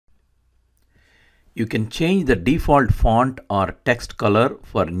You can change the default font or text color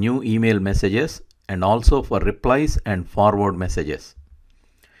for new email messages and also for replies and forward messages.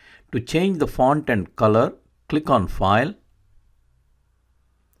 To change the font and color, click on File,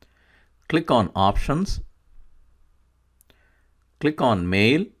 click on Options, click on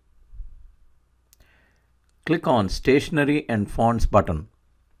Mail, click on Stationery and Fonts button.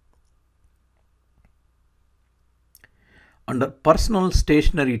 Under Personal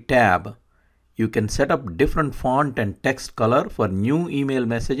Stationery tab, you can set up different font and text color for new email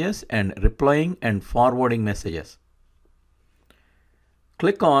messages and replying and forwarding messages.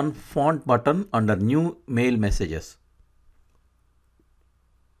 Click on Font button under New Mail Messages.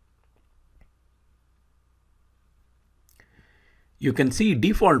 You can see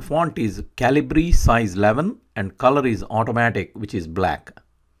default font is Calibri size 11 and color is automatic, which is black.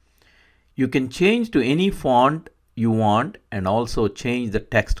 You can change to any font you want and also change the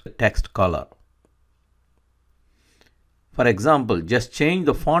text color. For example, just change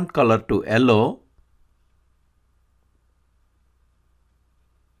the font color to yellow .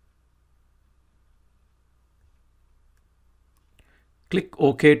 Click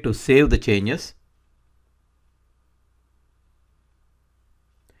OK to save the changes.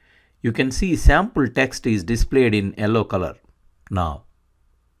 You can see sample text is displayed in yellow color now.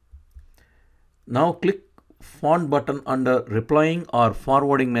 Now click Font button under Replying or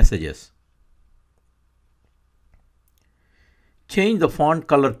Forwarding Messages. Change the font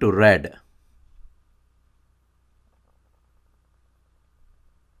color to red.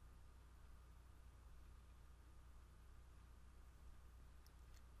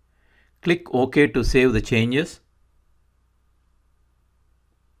 Click OK to save the changes.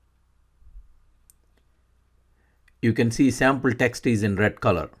 You can see sample text is in red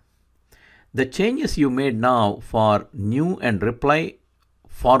color. The changes you made now for new and reply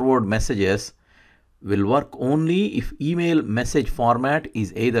forward messages will work only if email message format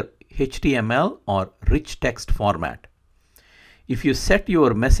is either HTML or rich text format. If you set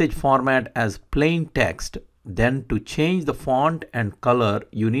your message format as plain text, then to change the font and color,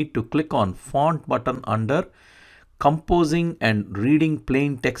 you need to click on Font button under Composing and Reading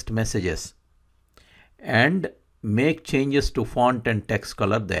Plain Text Messages and make changes to font and text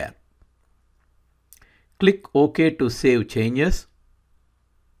color there. Click OK to save changes.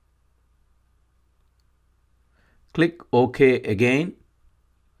 Click OK again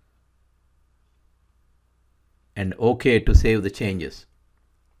and OK to save the changes.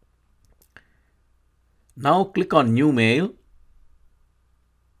 Now click on New Mail.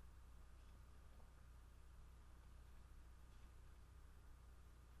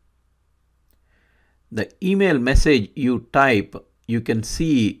 The email message you type, you can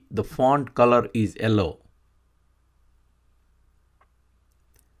see the font color is yellow.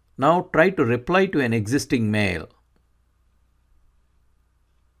 Now try to reply to an existing mail.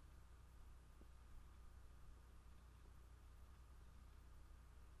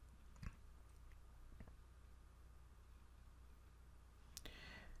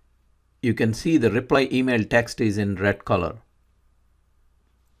 You can see the reply email text is in red color.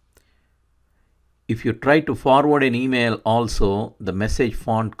 If you try to forward an email also, the message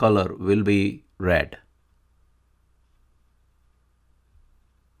font color will be red.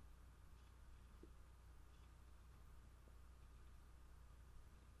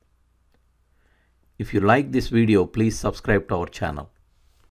 If you like this video, please subscribe to our channel.